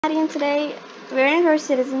And today we're in RO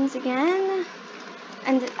Citizens again,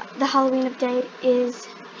 and the Halloween update is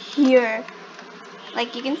here.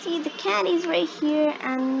 Like you can see, the candies right here,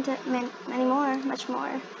 and many more, much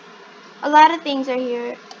more. A lot of things are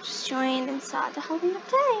here. Just joined and saw the Halloween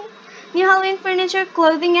update. New Halloween furniture,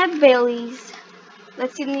 clothing at Bailey's.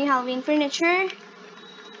 Let's see the new Halloween furniture.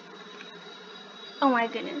 Oh my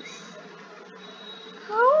goodness.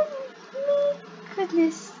 Oh my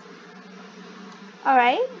goodness.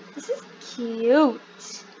 Alright, this is cute.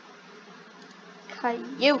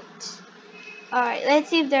 Cute. Alright, let's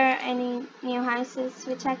see if there are any new houses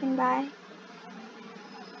which I can buy.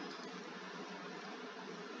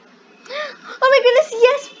 Oh my goodness,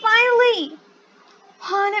 yes, finally!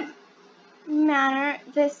 Haunted Manor,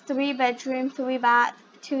 this 3-bedroom, 3-bath,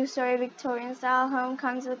 2-story Victorian style home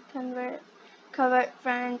comes with covered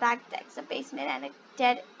front and back decks, a basement, and a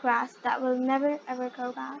dead grass that will never ever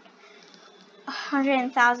go back.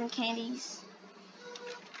 100,000 candies.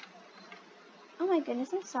 Oh my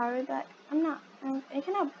goodness, I'm sorry, but I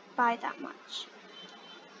cannot buy that much.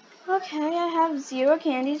 Okay, I have 0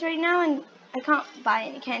 candies right now, and I can't buy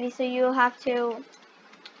any candy, so you'll have to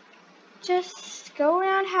just go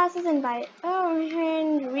around houses and buy it. Oh,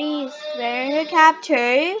 Henry's wearing a cap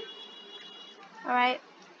too. Alright,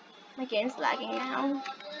 my game's lagging now.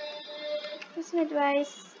 What's my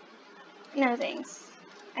advice? No thanks.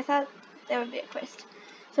 I thought there would be a quest.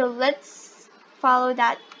 So let's follow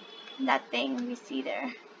that thing we see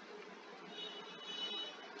there.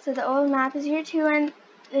 So the old map is here too, and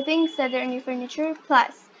the thing said there are new furniture.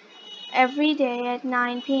 Plus, every day at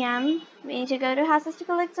 9 p.m. we need to go to houses to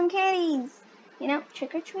collect some candies. You know,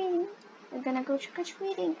 trick or treating. We're gonna go trick or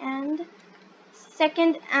treating. And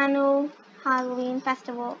 2nd annual Halloween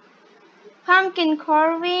festival. Pumpkin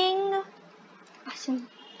carving. Awesome.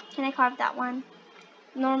 Can I carve that one?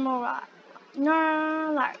 Normal rock.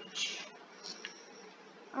 No, large.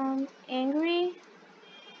 Angry.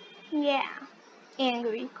 Yeah.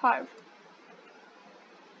 Angry. Carve.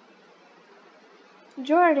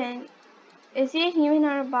 Jordan. Is he a human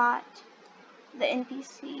or a bot? The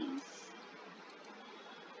NPCs.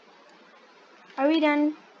 Are we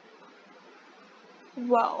done?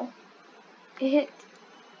 Whoa. It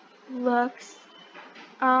looks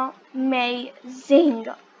amazing.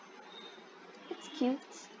 It's cute.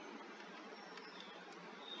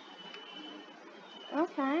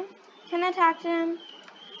 Okay. Can I talk to him?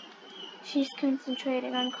 She's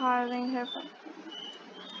concentrating on carving her pumpkin.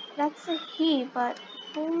 That's a he, but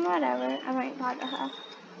whatever. I might bother her.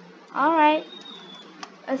 Alright.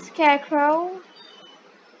 A scarecrow.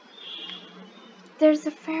 There's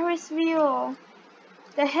a Ferris wheel.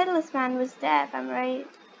 The headless man was deaf, I'm right.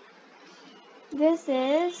 This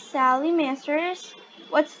is Sally Masters.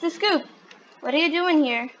 What's the scoop? What are you doing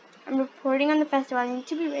here? I'm reporting on the festival. I need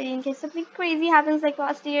to be ready in case something crazy happens like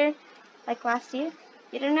last year. Like last year?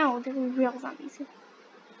 You don't know. They're real zombies.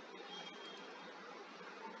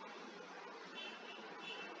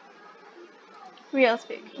 Real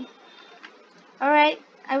spooky. Alright,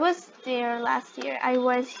 I was there last year. I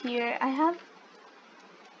was here. I have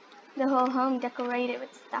the whole home decorated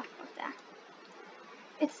with stuff like that.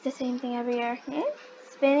 It's the same thing every year.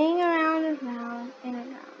 Spinning around and around and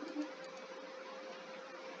around.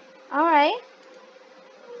 Alright.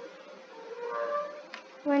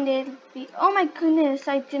 When did it be? Oh my goodness,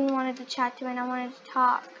 I didn't want to chat to him. I wanted to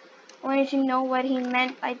talk. I wanted to know what he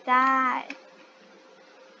meant by that.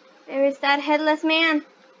 There is that headless man.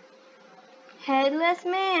 Headless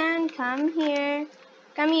man, come here.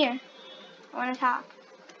 Come here. I want to talk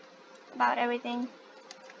about everything.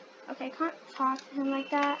 Okay, I can't talk to him like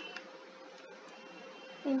that.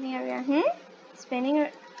 Same thing everywhere. Spinning or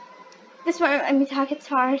this one let me talk, it's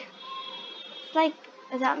hard. It's like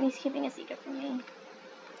without me keeping a secret from me.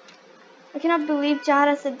 I cannot believe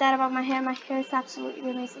Jada said that about my hair. My hair is absolutely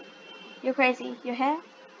amazing. You're crazy. Your hair?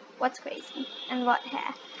 What's crazy? And what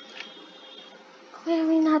hair?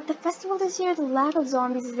 Clearly not. The festival this year, the lack of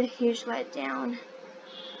zombies is a huge letdown.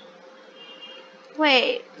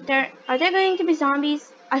 Wait, are there going to be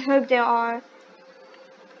zombies? I hope there are.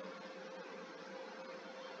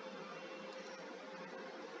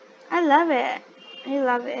 I love it. I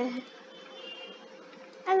love it.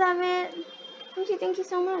 I love it. Thank you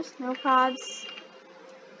so much. No probs.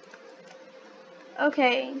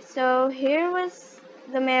 Okay, so here was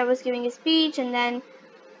the mayor was giving a speech, and then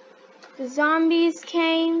the zombies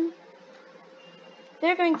came.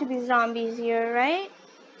 There are going to be zombies here, right?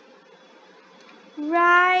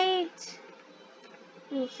 Right.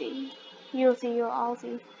 You'll see. You'll see. You'll all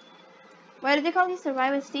see. Why did they call you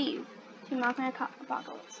Survive with Steve? To mock my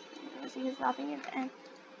apocalypse. See who's laughing at the end.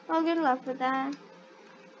 Well, good luck with that.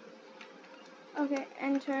 Okay,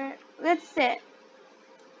 enter. Let's sit.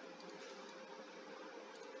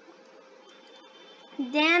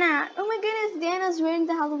 Dana. Oh my goodness, Dana's wearing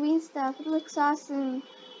the Halloween stuff. It looks awesome.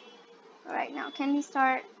 Alright, now can we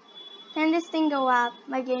start? Can this thing go up?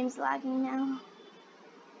 My game's lagging now.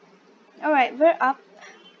 Alright, we're up.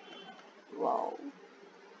 Whoa.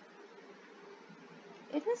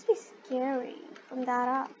 It must be scary from that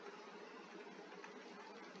up.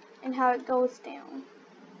 And how it goes down.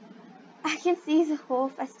 I can see the whole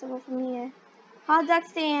festival from here. Hot dog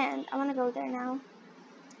stand. I want to go there now.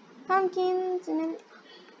 Pumpkins and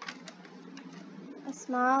a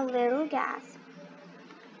small little gasp.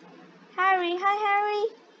 Harry, hi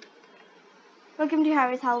Harry. Welcome to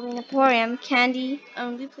Harry's Halloween Emporium. Candy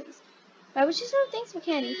only, please. Why would you sell things for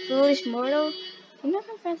candy? Foolish mortal. I'm not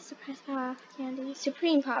confront the surprise power of candy.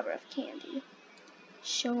 Supreme power of candy.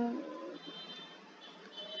 Show me.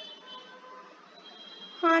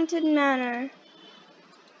 Haunted manor.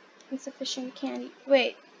 Insufficient candy.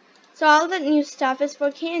 Wait. So all that new stuff is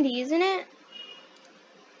for candy, isn't it?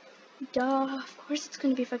 Duh. Of course it's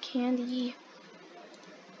gonna be for candy.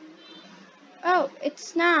 Oh,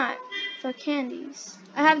 it's not for candies.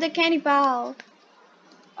 I have the candy ball.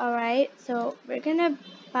 Alright, so we're gonna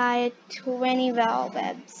buy 20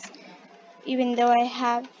 velvets. Even though I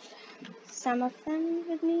have some of them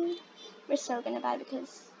with me, we're still gonna buy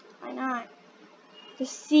because why not? The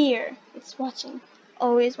seer, it's watching,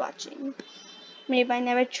 always watching. Maybe I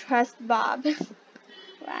never trust Bob.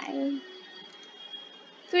 Why?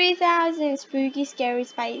 3,000 spooky, scary,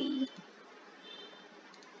 Spidey.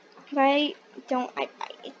 Why don't I buy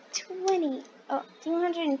it? 20. Oh,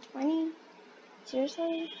 220?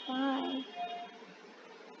 Seriously? Why?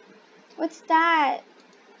 What's that?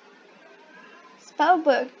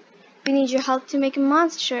 Spellbook. We need your help to make a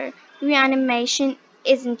monster. Reanimation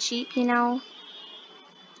isn't cheap, you know.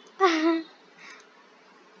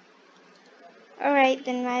 Alright,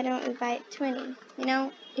 then why don't we buy it 20? You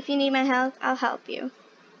know, if you need my help, I'll help you.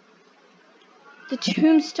 The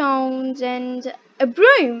tombstones and a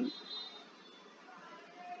broom.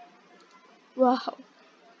 Whoa.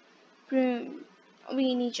 Broom.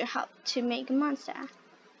 We need your help to make a monster.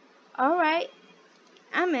 Alright.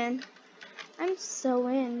 I'm in. I'm so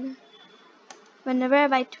in. Whenever I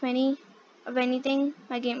buy 20 of anything,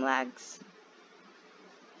 my game lags.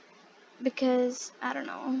 Because, I don't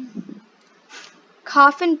know.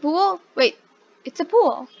 Coffin pool? Wait, it's a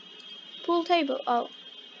pool. Pool table. Oh,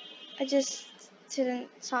 I just didn't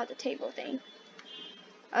saw the table thing.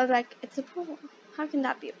 I was like, it's a pool. How can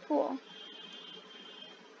that be a pool?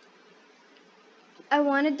 I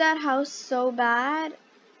wanted that house so bad.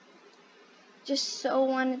 Just so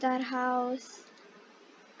wanted that house.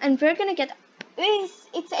 And we're gonna get this.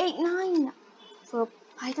 It's 8-9. So we'll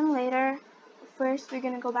buy them later. First, we're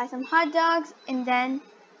gonna go buy some hot dogs and then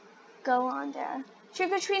go on there.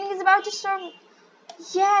 Trick or treating is about to start.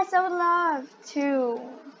 Yes, I would love to.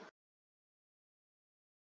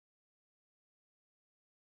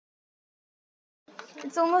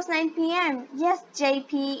 It's almost 9 p.m. Yes,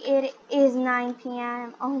 JP, it is 9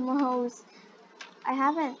 p.m. almost. I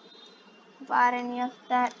haven't bought any of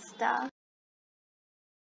that stuff.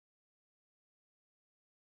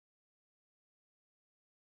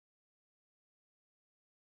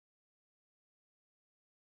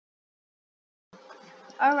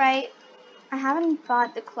 Alright, I haven't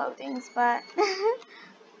bought the clothings, but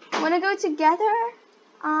wanna go together?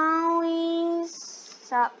 Always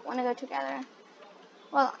stop. Wanna go together?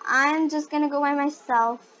 Well, I'm just gonna go by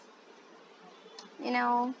myself. You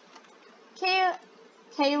know,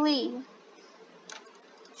 Kaylee.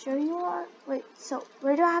 Sure you are? Wait, so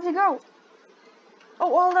where do I have to go?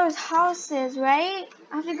 Oh, all those houses, right?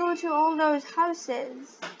 I have to go to all those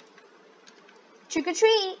houses. Trick or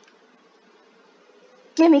treat.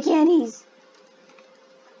 Give me candies.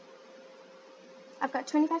 I've got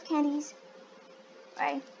 25 candies.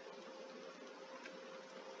 Right.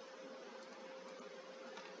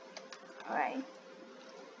 Alright.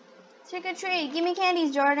 Trick or treat. Give me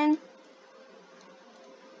candies, Jordan.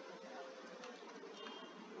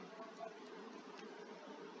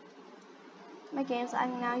 My game's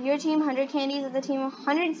lagging now. Your team 100 candies, other team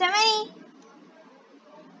 170.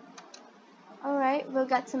 Alright, we'll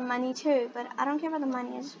get some money too, but I don't care about the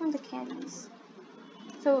money. I just want the candies.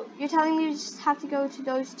 So you're telling me we just have to go to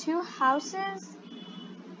those two houses?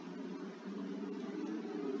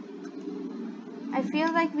 I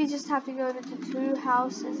feel like we just have to go to the two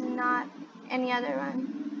houses and not any other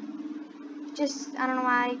one. Just, I don't know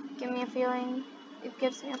why, give me a feeling. It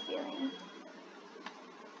gives me a feeling.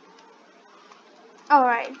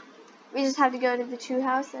 Alright, we just have to go to the two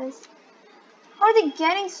houses. How are they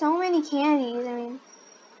getting so many candies? I mean,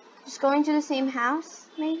 just going to the same house,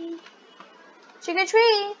 maybe? Trick or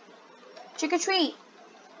treat! Trick or treat!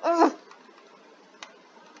 Ugh!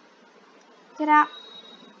 Get out.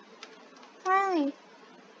 Finally.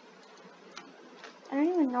 I don't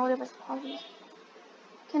even know there was parties.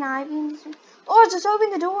 Can I be in this room? Oh, just open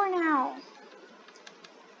the door now.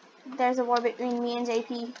 There's a war between me and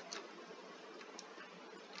JP.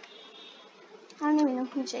 I don't even know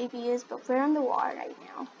who JP is, but we're on the war right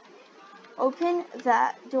now. Open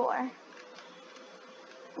the door.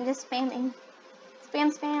 I'm just spamming.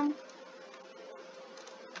 Spam, spam.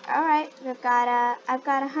 Alright, I've got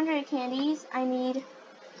 100 candies. I need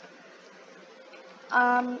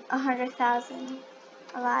 100,000.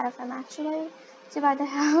 A lot of them actually. To buy the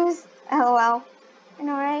house. LOL. I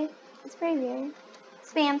know, right? It's pretty weird.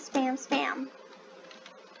 Spam, spam, spam.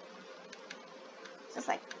 Just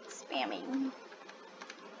like spamming.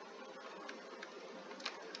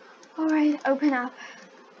 Alright, open up.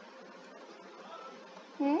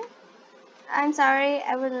 I'm sorry,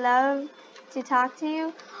 I would love to talk to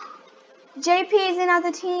you. JP is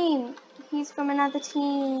another team. He's from another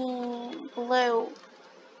team. Blue.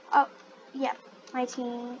 Oh, yeah, my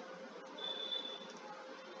team.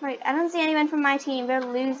 Wait, I don't see anyone from my team. They're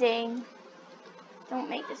losing. Don't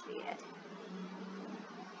make this weird.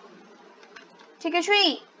 Trick or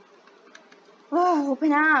treat. Oh,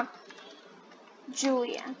 open up.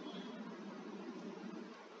 Julia.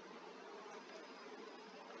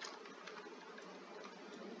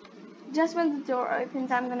 Just when the door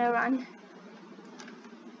opens, I'm gonna run.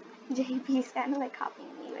 JP's kind of like copying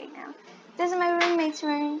me right now. This is my roommate's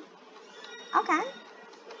room. Okay.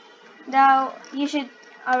 Though, you should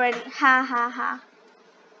already. Ha ha ha.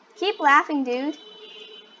 Keep laughing, dude.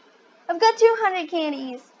 I've got 200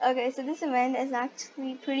 candies. Okay, so this event is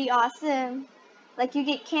actually pretty awesome. Like, you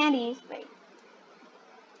get candies. Wait.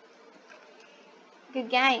 Good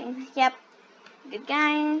game. Yep. Good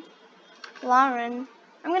game. Lauren.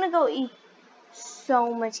 I'm gonna go eat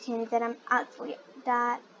so much candy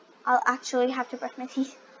I'll actually have to brush my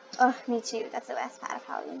teeth. Oh, me too. That's the best part of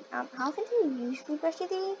Halloween. How often do you usually brush your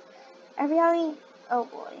teeth? Every Halloween? Oh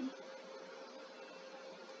boy.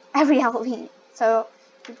 Every Halloween. So,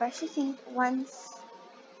 you brush your teeth once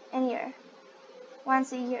a year.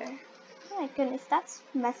 Once a year. Oh my goodness, that's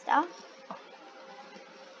messed up.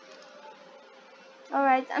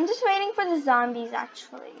 Alright, I'm just waiting for the zombies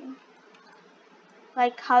actually.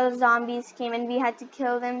 Like how the zombies came and we had to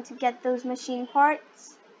kill them to get those machine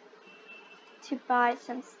parts to buy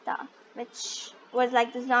some stuff, which was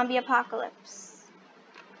like the zombie apocalypse.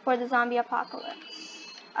 For the zombie apocalypse.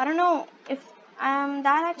 I don't know if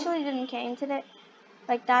that actually didn't came today.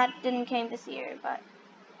 Like that didn't came this year, but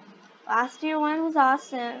last year one was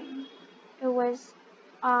awesome. It was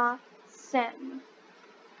awesome.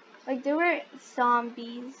 Like there were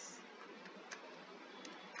zombies.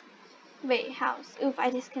 Wait, house. Oof,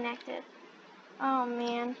 I disconnected. Oh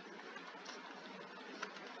man.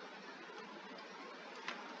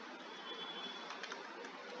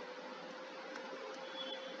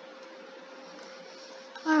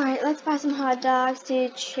 Alright, let's buy some hot dogs to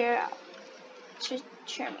cheer up.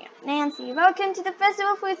 Cheer me up. Nancy, welcome to the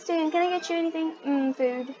festival food stand. Can I get you anything?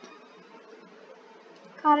 Food.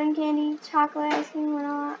 Cotton candy, chocolate, ice cream,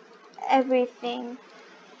 vanilla, everything.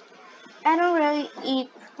 I don't really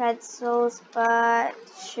eat pretzels, but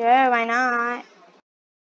sure, why not?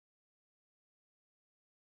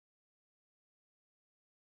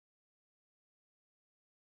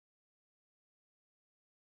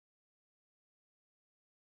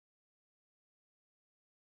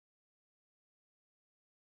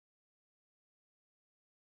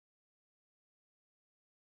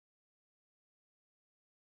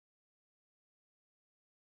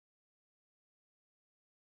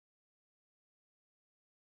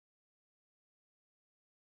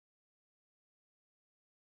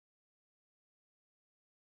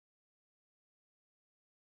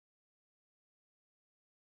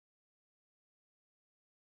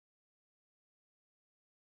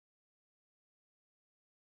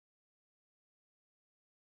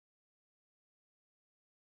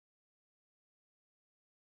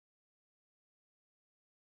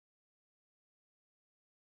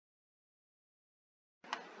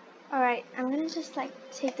 Alright, I'm gonna just like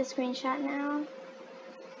take the screenshot now.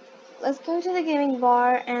 Let's go to the gaming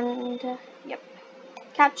bar and, yep,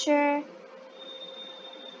 capture.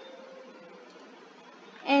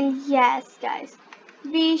 And yes, guys,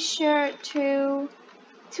 be sure to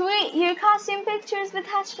tweet your costume pictures with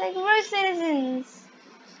hashtag RO CITIZENSSSSS.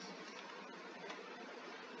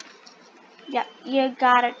 Yep, you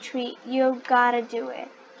gotta tweet, you gotta do it.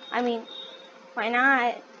 I mean, Why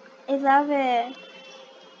not? I love it.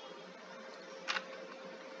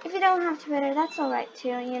 If you don't have Twitter, that's alright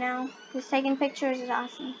too, you know. Just taking pictures is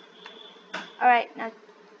awesome. Alright, now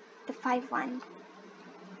the 5-1.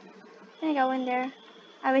 Can I go in there?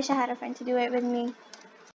 I wish I had a friend to do it with me.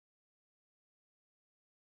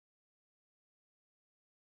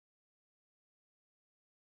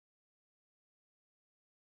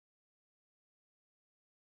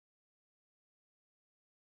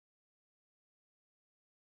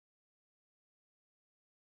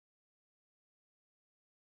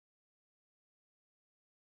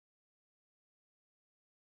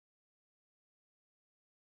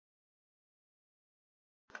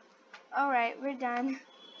 Alright, we're done.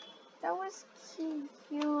 That was cute.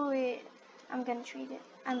 I'm gonna treat it.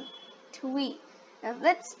 Tweet. Now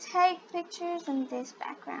let's take pictures in this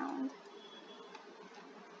background.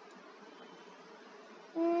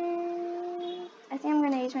 I think I'm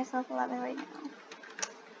gonna age myself 11 right now.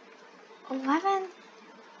 11?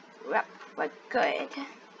 Yep, we're good.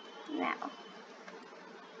 Now,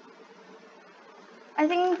 I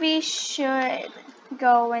think we should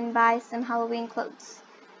go and buy some Halloween clothes.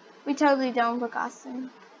 We totally don't look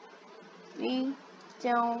awesome. We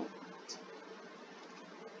don't.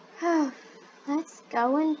 Let's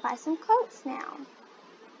go and buy some clothes now.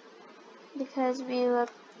 Because we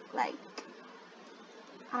look like,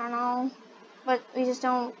 I don't know, but we just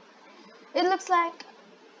don't. It looks like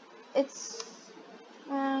it's,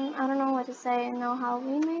 I don't know what to say. No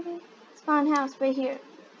Halloween maybe? Spawn house right here.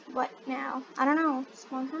 What now? I don't know.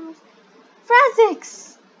 Spawn house.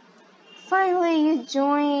 Frazix! Finally you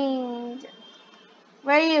joined.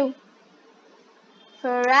 Where are you?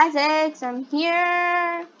 Frazix, I'm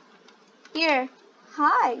here. Here.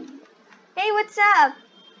 Hi. Hey, what's up?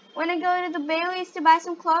 Wanna go to the Bailey's to buy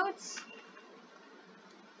some clothes?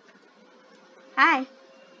 Hi.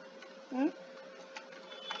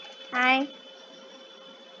 Hi.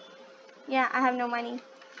 Yeah, I have no money.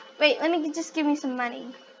 Wait, let me just give me some money.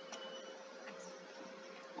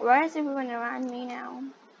 Where is everyone around me now?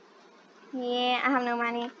 Yeah, I have no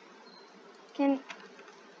money.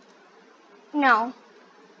 No.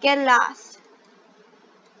 Get lost.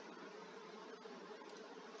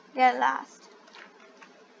 Get lost.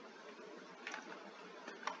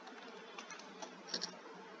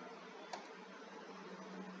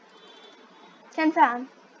 Confirm.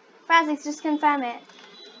 Frazix, just confirm it.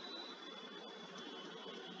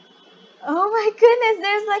 Oh my goodness,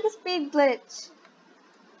 there's like a speed glitch.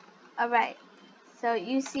 Alright, so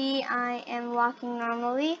you see I am walking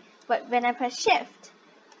normally, but when I press shift,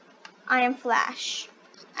 I am Flash.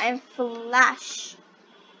 I am Flash.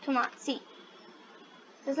 Come on, see.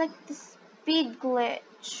 There's like this speed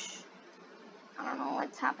glitch. I don't know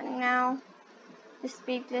what's happening now. The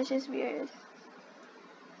speed glitch is weird.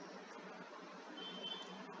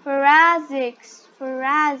 Frazix.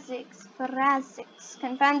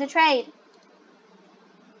 Confirm the trade.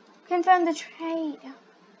 Confirm the trade.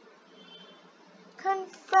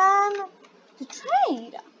 Confirm the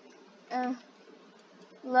trade.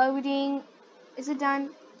 Loading. Is it done?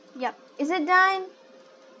 Yep. Is it done?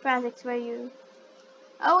 Frazix, where are you?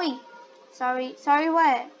 Oh, wait. Sorry. Sorry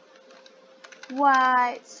what?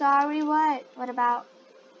 What? Sorry what? What about?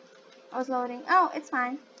 I was loading. Oh, it's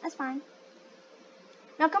fine. That's fine.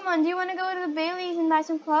 Now come on, do you want to go to the Bailey's and buy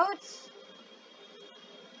some clothes?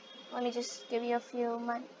 Let me just give you a few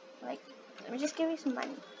money. Let me just give you some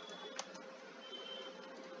money.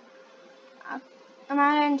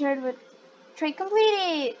 Amount entered with trade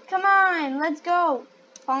completed. Come on, let's go.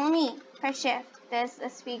 Follow me. Press shift. There's a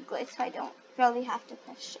speed glitch, so I don't really have to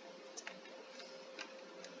press shift.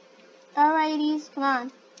 Alrighties, come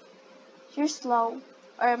on. You're slow,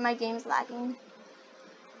 or my game's lagging.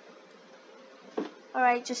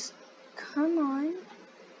 Alright, just come on.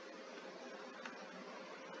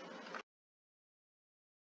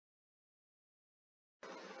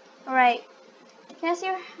 Alright. Can I see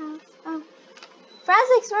your house? Oh.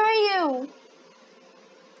 Frazix, where are you?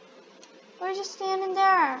 We're just standing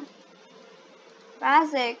there.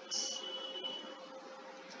 Frazix.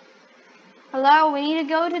 Hello, we need to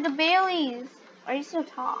go to the Bailey's. Why are you so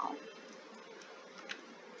tall?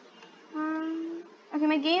 Okay,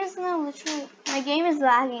 my game is now literally. My game is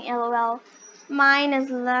lagging, lol. Mine is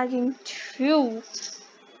lagging too.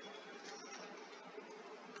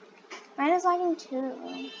 Mine is lagging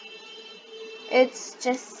too. It's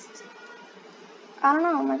just, I don't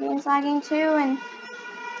know, my game's lagging too, and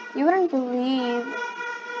you wouldn't believe.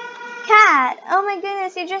 Cat! Oh my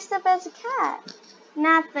goodness, you dressed up as a cat.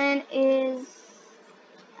 Nothing is,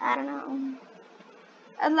 I don't know.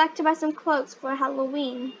 I'd like to buy some clothes for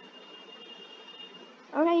Halloween.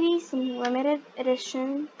 Alrighty, some limited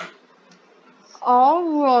edition.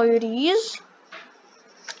 Alrighties.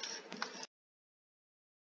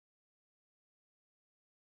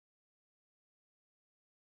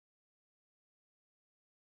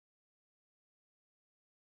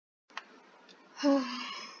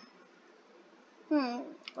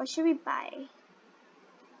 What should we buy?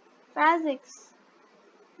 Frazix,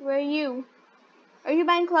 where are you? Are you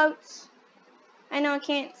buying clothes? I know I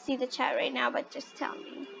can't see the chat right now, but just tell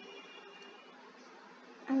me.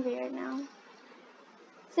 I'm weird now.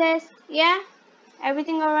 Sis, yeah?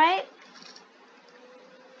 Everything alright?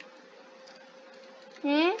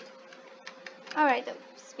 Alright, the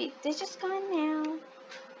speak. They're just gone now.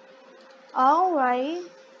 Alright.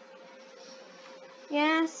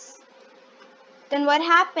 Yes. Then what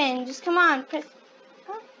happened? Just come on. Press.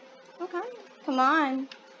 Oh, okay. Come on.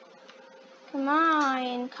 Come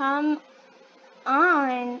on. Come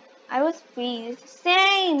on. I was freezed.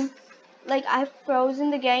 Same. Like, I've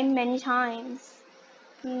frozen the game many times.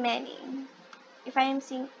 Many. If I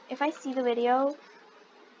see the video,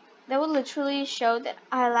 that will literally show that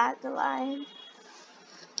I lagged alive.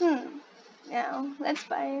 No, let's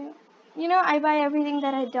buy it. You know, I buy everything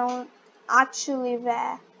that I don't actually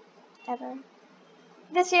wear. Ever.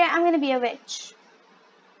 This year, I'm gonna be a witch.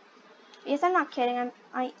 Yes, I'm not kidding.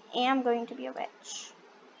 I am going to be a witch.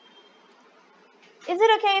 Is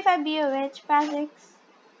it okay if I be a witch, Frazix?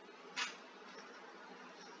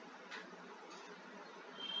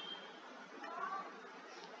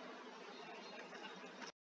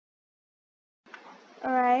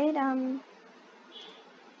 Alright,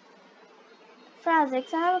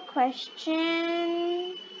 Frazix, I have a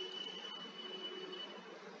question.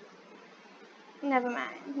 Never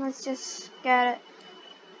mind. Let's just get it.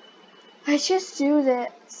 Let's just do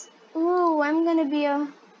this. Ooh, I'm gonna be a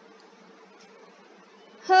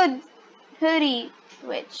hoodie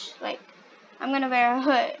witch. Like, I'm gonna wear a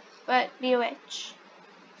hood, but be a witch.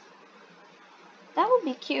 That would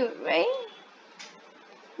be cute, right?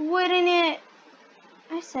 Wouldn't it?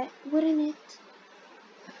 I said, wouldn't it?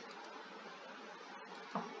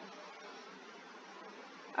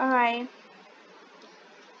 Alright.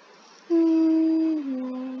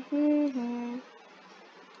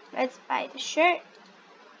 Let's buy the shirt.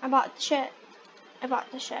 I bought the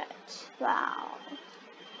shirt. Wow.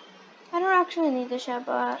 I don't actually need the shirt,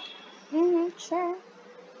 but sure.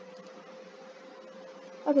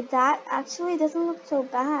 Okay, that actually doesn't look so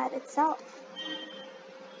bad itself.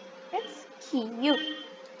 It's cute.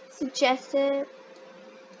 Suggested.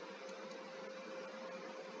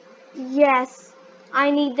 Yes,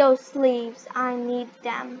 I need those sleeves. I need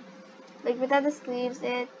them. Like, without the sleeves,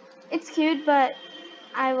 it's cute, but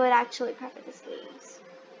I would actually prefer the sleeves.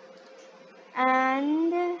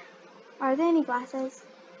 And are there any glasses?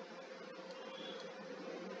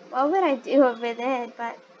 What would I do with it?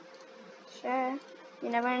 But sure, you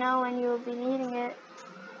never know when you will be needing it.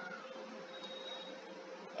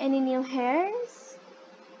 Any new hairs?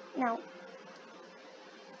 No.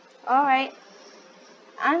 Alright,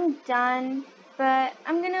 I'm done, but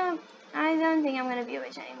I don't think I'm gonna be a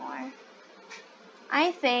witch anymore.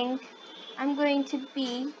 I think I'm going to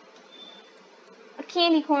be a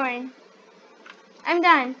candy corn. I'm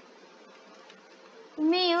done.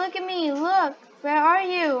 Me, look at me, look. Where are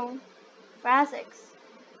you? Frazix.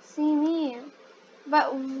 See me.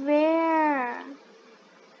 But where?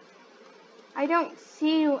 I don't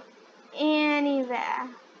see you anywhere.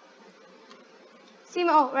 See me?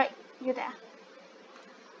 Oh, right. You're there.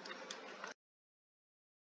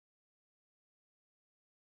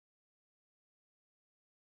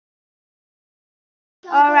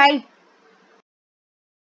 Alright.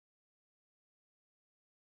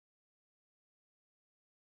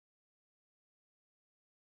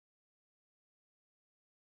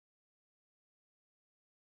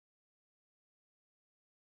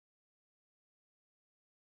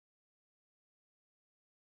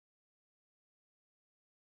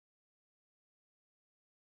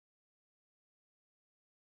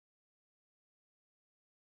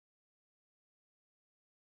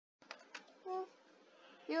 Well,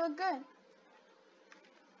 you look good.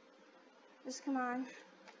 Just come on.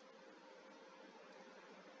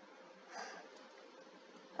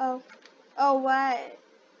 Oh. Oh, what?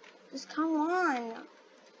 Just come on.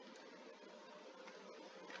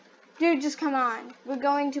 Dude, just come on. We're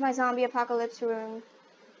going to my zombie apocalypse room.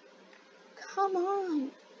 Come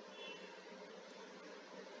on.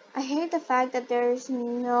 I hate the fact that there's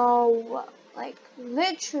no, like,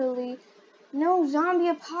 literally no zombie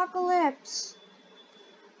apocalypse.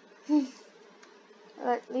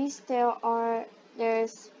 At least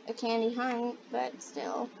there's a candy hunt, but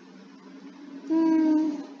still.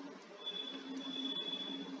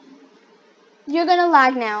 You're gonna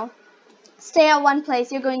lag now. Stay at one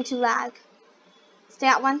place. You're going to lag. Stay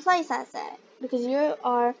at one place, I said. Because you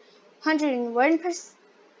are 101%.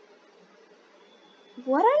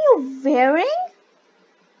 What are you wearing?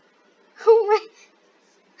 Oh my.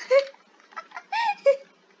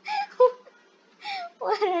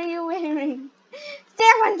 What are you wearing? Stay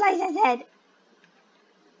at one place, I said.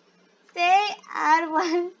 Stay at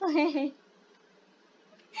one place.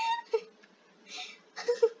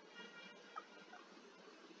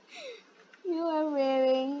 You are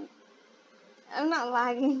wearing. I'm not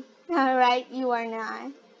lagging. Alright, you are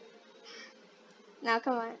not. Now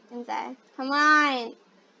come on, inside. Come on.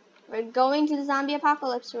 We're going to the zombie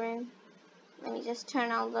apocalypse room. Let me just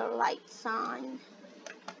turn all the lights on.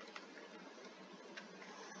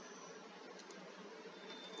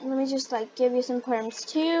 Let me just like give you some perms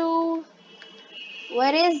too.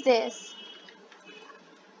 What is this?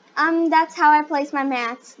 That's how I place my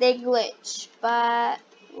mats. They glitch, but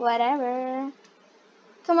whatever.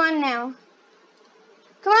 Come on now.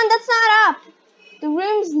 Come on, that's not up. The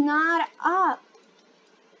room's not up.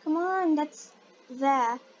 Come on, that's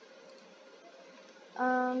there.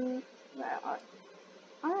 Alright,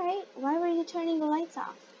 why were you turning the lights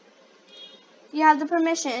off? You have the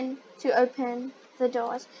permission to open the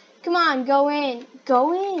doors. Come on, go in.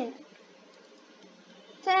 Go in.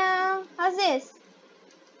 Ta-da! How's this?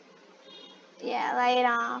 Yeah, light it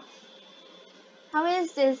off. How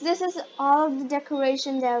is this? This is all of the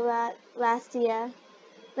decoration there last year.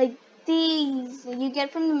 Like these you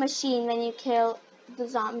get from the machine when you kill the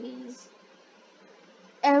zombies.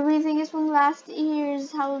 Everything is from last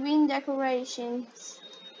year's Halloween decorations.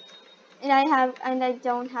 And I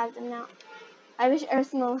don't have them now. I wish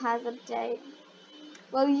Arsenal has update.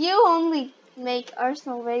 Well, you only make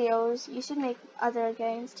Arsenal videos. You should make other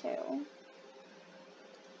games too.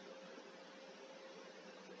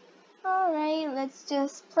 Alright, let's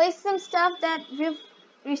just place some stuff that we've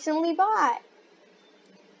recently bought.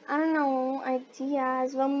 I don't know,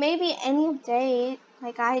 ideas. Well, maybe any update,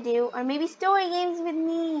 like I do, or maybe story games with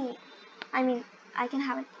me. I mean, I can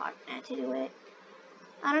have a partner to do it.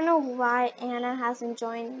 I don't know why Anna hasn't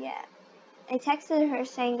joined yet. I texted her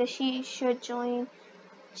saying that she should join.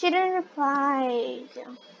 She didn't reply.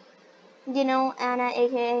 You know, Anna,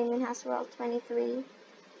 aka Minhas World 23.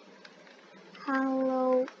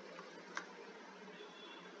 Hello.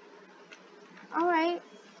 Alright.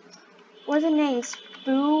 What's the name?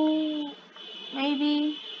 Boo?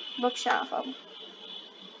 Maybe? Bookshelf. Oh.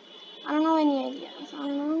 I don't know any ideas. I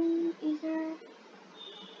don't know either.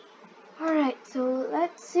 Alright, so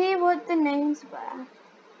let's see what the names were.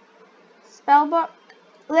 Spellbook.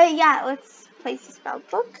 Yeah, let's place the spell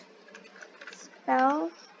book.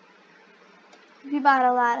 Spell. We bought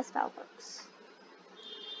a lot of spell books.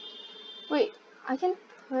 Wait, I can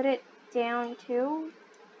put it down too?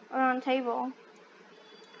 Or on a table?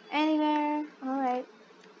 Anywhere. Alright.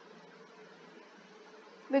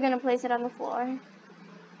 We're gonna place it on the floor.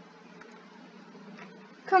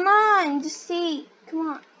 Come on, just see. Come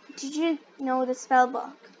on. Did you know the spell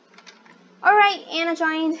book? Alright, Anna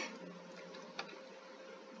joined.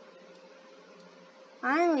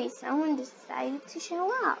 Finally, someone decided to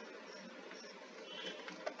show up.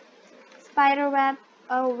 Spider web.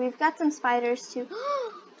 Oh, we've got some spiders too.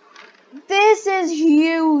 This is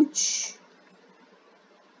huge.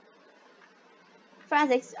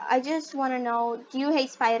 Francis, I just want to know, do you hate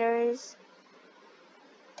spiders?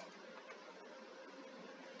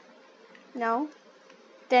 No?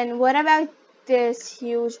 Then what about this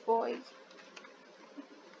huge boy?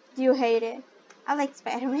 Do you hate it? I like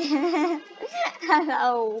Spider-Man.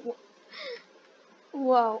 Oh.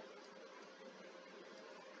 Whoa.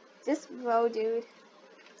 Just whoa, dude.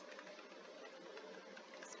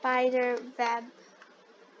 Spider web.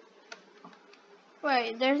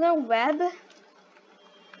 Wait, there's a web?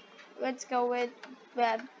 Let's go with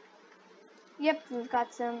web. Yep, we've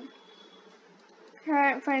got some.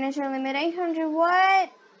 Current furniture limit 800.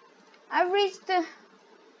 What? I've reached the.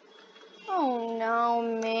 Oh no,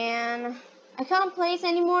 man. I can't place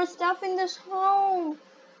any more stuff in this home.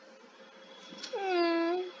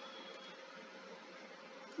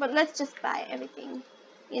 But let's just buy everything.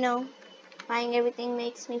 You know, buying everything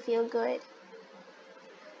makes me feel good.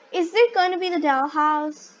 Is there going to be the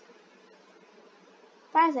dollhouse?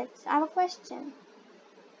 Isaac, I have a question.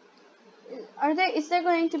 Is there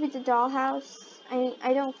going to be the dollhouse?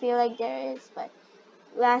 I don't feel like there is, but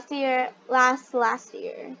last year,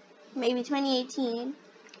 maybe 2018,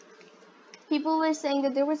 people were saying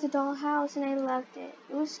that there was a dollhouse and I loved it.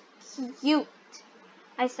 It was cute.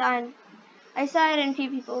 I saw it in few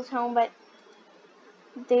people's home, but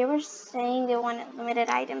they were saying they wanted limited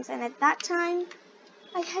items, and at that time,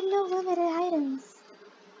 I had no limited items.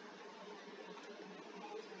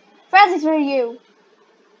 Frazix, where are you?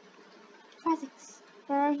 Frazix,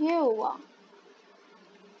 where are you?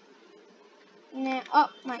 No, oh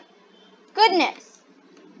my goodness.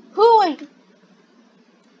 Who are you?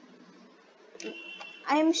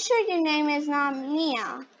 I'm sure your name is not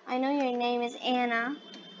Mia. I know your name is Anna,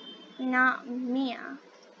 not Mia.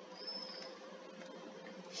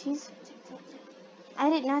 I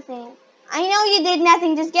did nothing. I know you did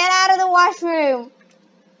nothing. Just get out of the washroom.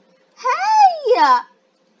 Hey!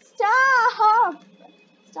 Stop!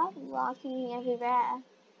 Stop rocking me everywhere.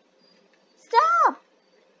 Stop!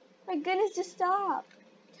 My goodness, just stop.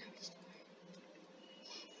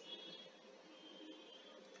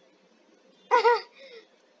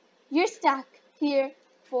 You're stuck here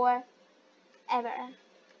forever.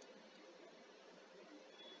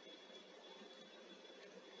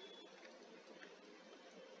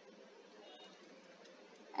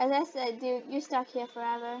 As I said, dude, you're stuck here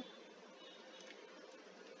forever.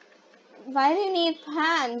 Why do you need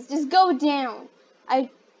pants? Just go down. I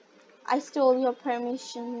stole your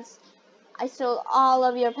permissions. I stole all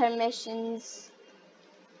of your permissions.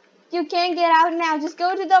 You can't get out now. Just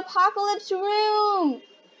go to the apocalypse room.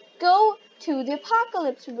 Go to the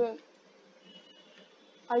apocalypse room.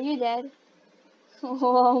 Are you dead?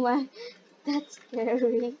 Oh my, that's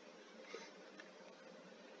scary.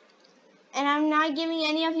 And I'm not giving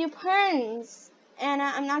any of you perms.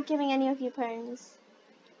 Anna, I'm not giving any of you perms.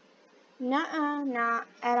 Nuh-uh, not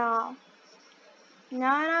at all.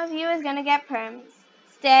 None of you is gonna get perms.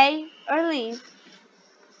 Stay or leave.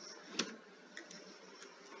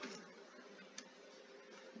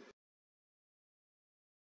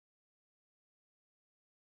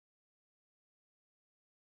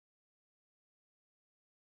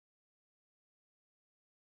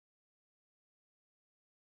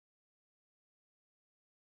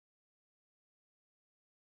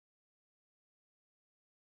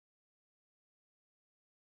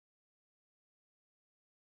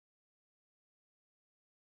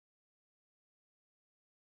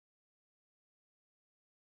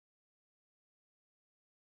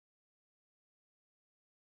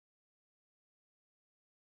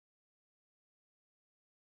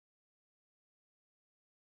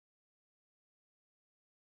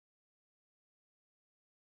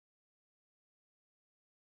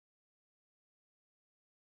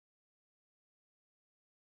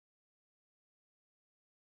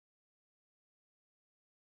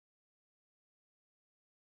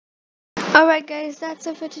 Alright guys, that's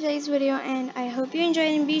it for today's video, and I hope you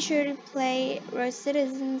enjoyed, and be sure to play RO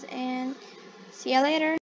Citizens, and see ya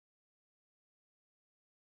later.